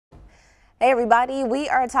Hey everybody, we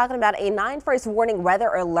are talking about a 9-1 warning weather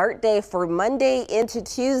alert day for Monday into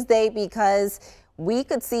Tuesday because we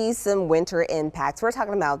could see some winter impacts. We're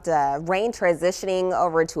talking about rain transitioning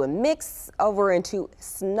over to a mix over into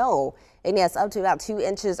snow. And yes, up to about 2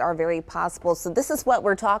 inches are very possible. So this is what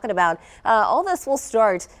we're talking about. All this will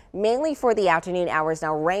start mainly for the afternoon hours.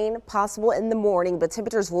 Now rain possible in the morning, but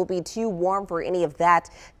temperatures will be too warm for any of that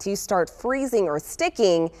to start freezing or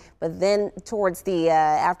sticking. But then towards the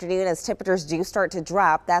afternoon, as temperatures do start to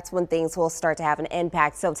drop, that's when things will start to have an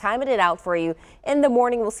impact. So timing it out for you in the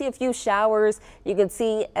morning. We'll see a few showers. You can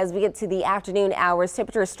see as we get to the afternoon hours,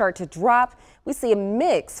 temperatures start to drop. We see a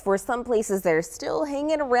mix for some places that are still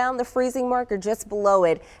hanging around the freezing mark or just below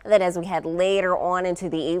it. And then as we head later on into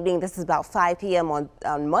the evening, this is about 5 p.m. on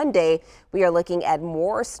Monday, we are looking at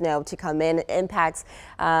more snow to come in. Impacts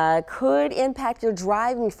could impact your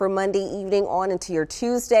driving for Monday evening on into your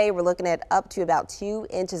Tuesday. We're looking at up to about 2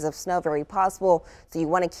 inches of snow, very possible. So you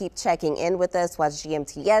want to keep checking in with us. Watch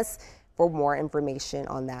GMTS for more information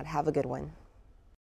on that. Have a good one.